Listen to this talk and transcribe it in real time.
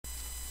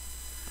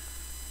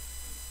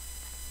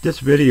This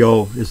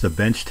video is the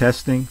bench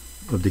testing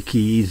of the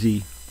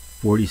KeyEasy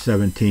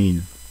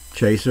 4017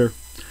 chaser.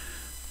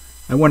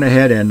 I went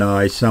ahead and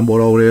I assembled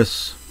all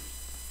this,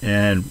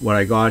 and what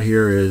I got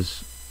here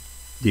is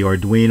the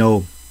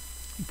Arduino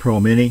Pro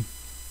Mini,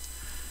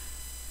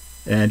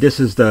 and this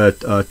is the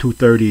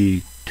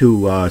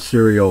 232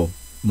 serial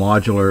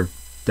modular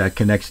that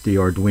connects the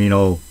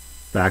Arduino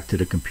back to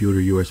the computer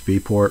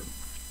USB port.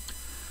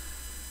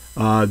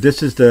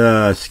 This is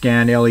the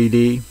scan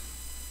LED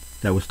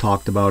that was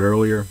talked about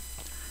earlier,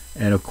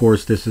 and of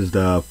course this is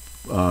the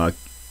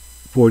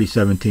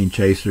 4017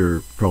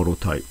 chaser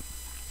prototype,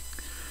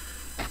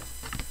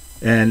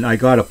 and I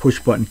got a push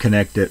button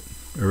connected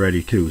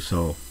already too,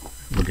 so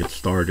we'll get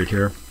started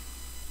here.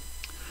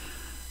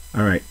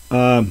 Alright,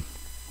 I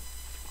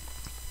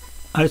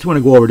just want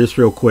to go over this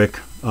real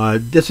quick.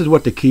 This is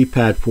what the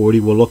KeyPad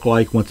 40 will look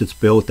like once it's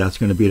built. That's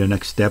going to be the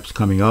next steps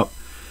coming up.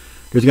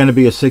 There's going to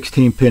be a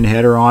 16-pin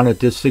header on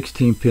it. This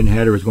 16-pin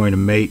header is going to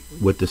mate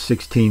with the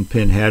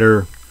 16-pin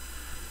header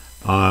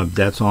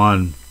that's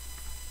on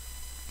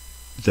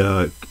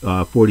the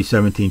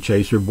 4017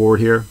 chaser board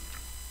here.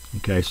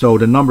 Okay, so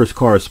the numbers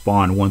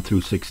correspond 1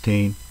 through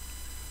 16.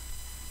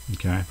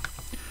 Okay,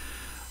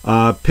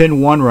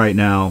 pin 1 right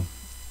now,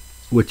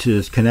 which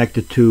is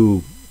connected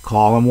to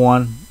column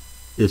 1,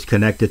 is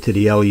connected to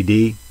the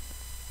LED,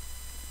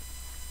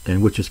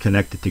 and which is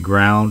connected to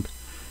ground.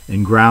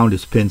 And ground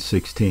is pin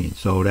 16.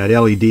 So that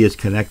LED is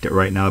connected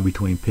right now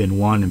between pin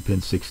 1 and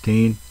pin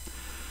 16.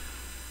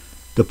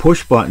 The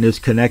push button is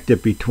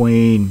connected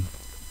between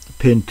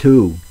pin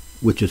 2,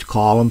 which is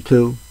column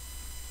 2,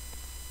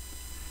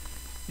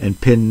 and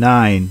pin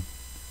 9,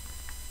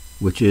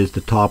 which is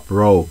the top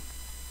row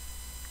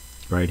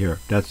right here.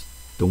 That's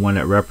the one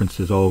that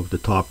references all of the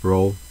top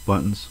row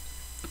buttons.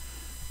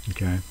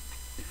 Okay.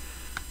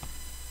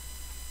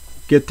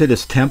 Get to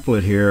this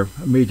template here.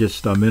 Let me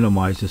just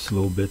minimize this a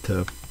little bit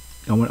to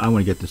I want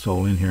to get this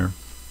all in here.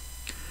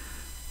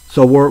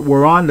 So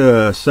we're on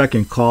the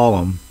second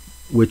column,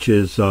 which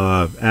is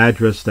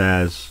addressed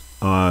as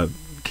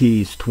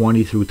keys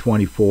 20 through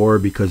 24,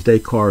 because they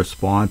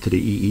correspond to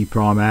the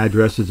EEPROM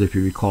addresses, if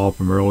you recall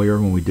from earlier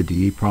when we did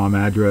the EEPROM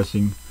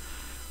addressing.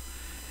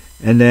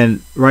 And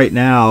then right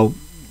now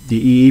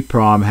the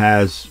EEPROM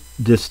has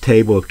this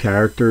table of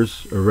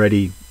characters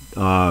already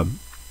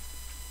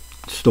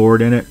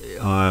stored in it.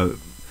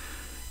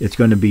 It's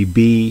going to be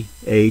B,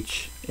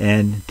 H,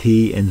 N,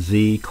 T, and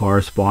Z,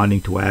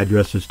 corresponding to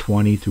addresses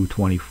 20 through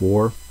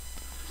 24.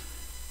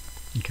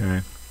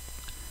 Okay.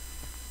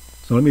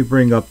 So let me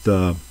bring up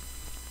the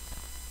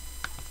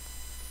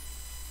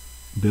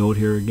build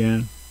here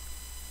again.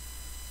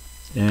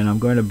 And I'm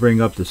going to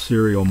bring up the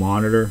serial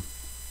monitor,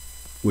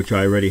 which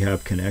I already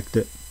have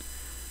connected.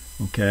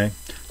 Okay.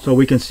 So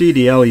we can see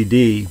the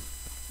LED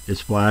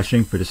is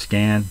flashing for the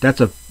scan. This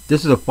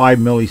is a 5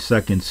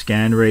 millisecond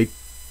scan rate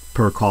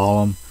per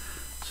column.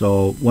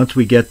 So once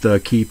we get the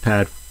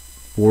KeyPad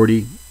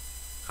 40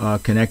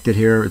 connected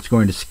here, it's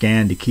going to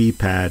scan the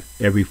keypad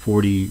every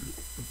 40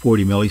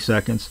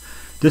 milliseconds.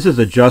 This is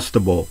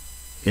adjustable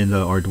in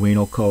the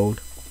Arduino code.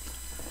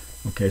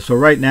 Okay, so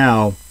right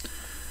now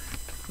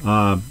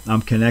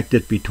I'm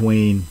connected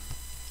between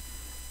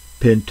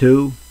pin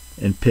 2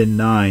 and pin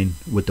 9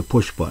 with the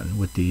push button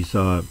with these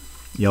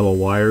yellow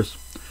wires.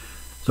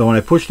 So when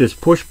I push this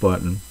push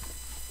button,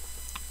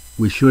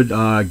 we should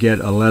get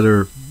a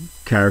letter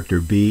character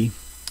B.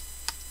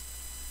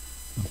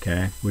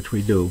 Okay, which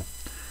we do.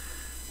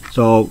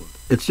 So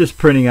it's just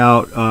printing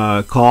out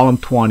column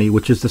 20,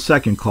 which is the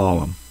second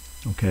column.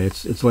 Okay,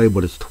 it's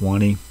labeled as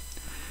 20.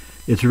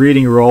 It's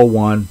reading row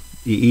 1,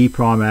 the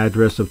EEPROM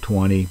address of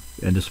 20,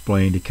 and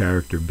displaying the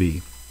character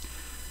B.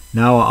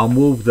 Now I'll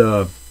move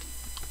the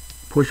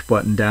push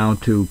button down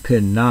to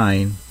pin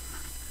 9,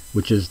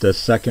 which is the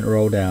second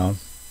row down.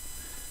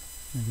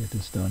 Let me get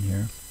this done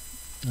here.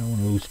 I don't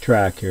want to lose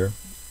track here.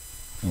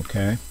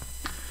 Okay,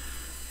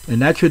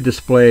 and that should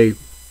display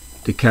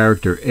the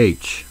character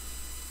H.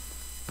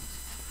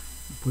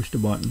 Push the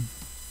button.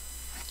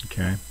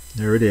 Okay,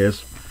 there it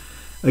is.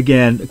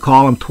 Again,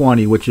 column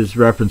 20, which is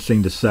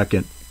referencing the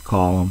second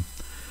column.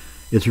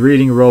 It's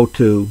reading row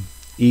 2,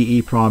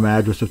 EEPROM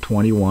address of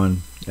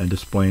 21, and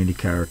displaying the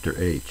character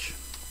H.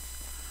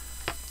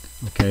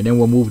 Okay, then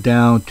we'll move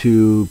down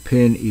to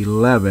pin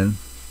 11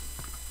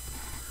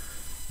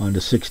 on the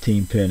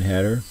 16-pin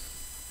header,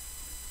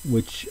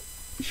 which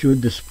should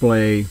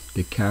display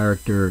the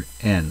character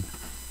N.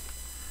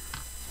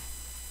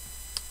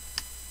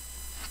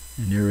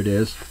 And there it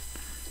is.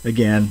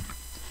 Again,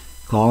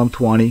 column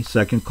 20,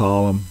 second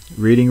column,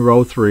 reading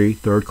row 3,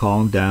 third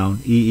column down,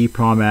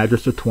 EEPROM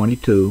address of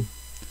 22,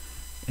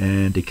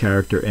 and the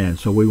character N.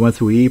 So we went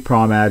through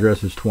EEPROM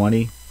addresses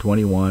 20,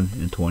 21,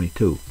 and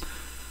 22.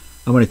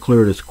 I'm going to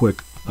clear this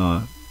quick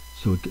so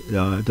it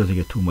doesn't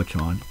get too much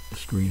on the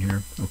screen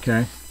here.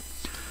 Okay.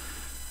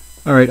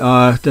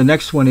 Alright, the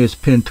next one is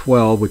pin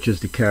 12, which is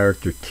the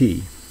character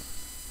T.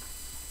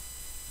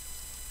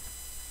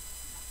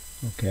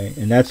 Okay,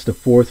 and that's the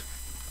fourth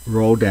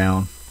row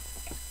down.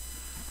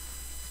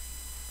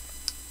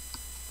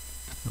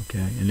 Okay,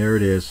 and there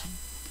it is.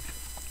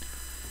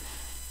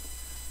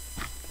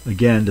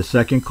 Again, the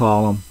second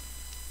column,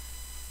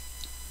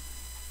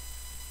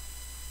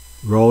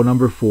 row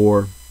number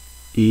 4,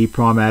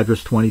 EEPROM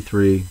address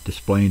 23,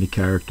 displaying the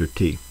character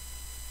T.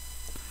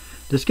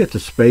 This gets a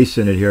space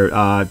in it here.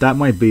 That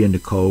might be in the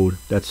code.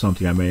 That's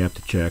something I may have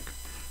to check.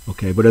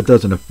 Okay, but it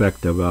doesn't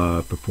affect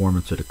the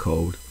performance of the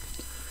code.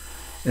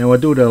 And we'll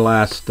do the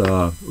last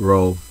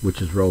row,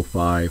 which is row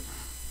 5.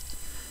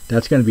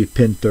 That's going to be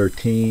pin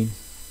 13.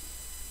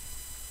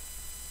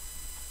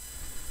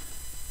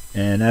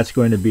 And that's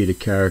going to be the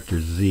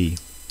character Z.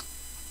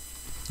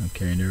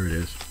 Okay, and there it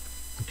is.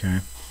 Okay.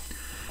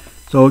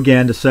 So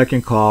again, the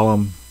second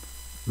column,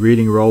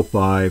 reading row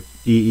 5,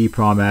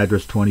 EEPROM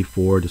address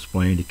 24,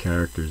 displaying the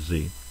character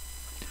Z.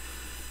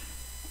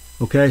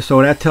 Okay,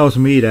 so that tells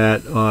me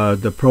that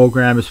the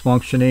program is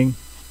functioning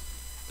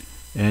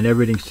and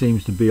everything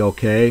seems to be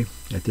okay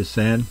at this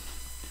end.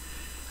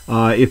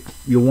 If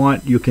you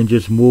want, you can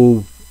just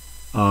move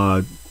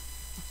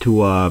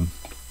to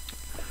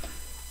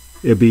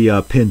it'll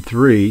be pin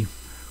 3,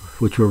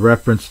 which will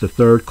reference the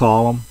third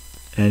column,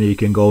 and you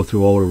can go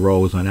through all the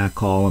rows on that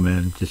column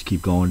and just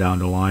keep going down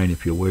the line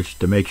if you wish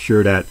to make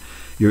sure that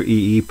your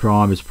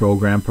EEPROM is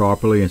programmed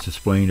properly and it's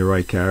displaying the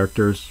right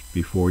characters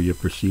before you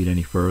proceed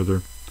any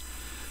further.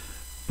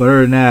 But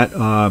other than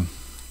that,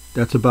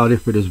 that's about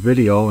it for this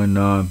video, and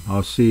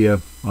I'll see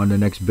you on the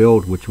next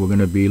build, which we're going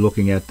to be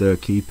looking at the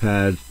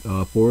keypad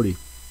 40.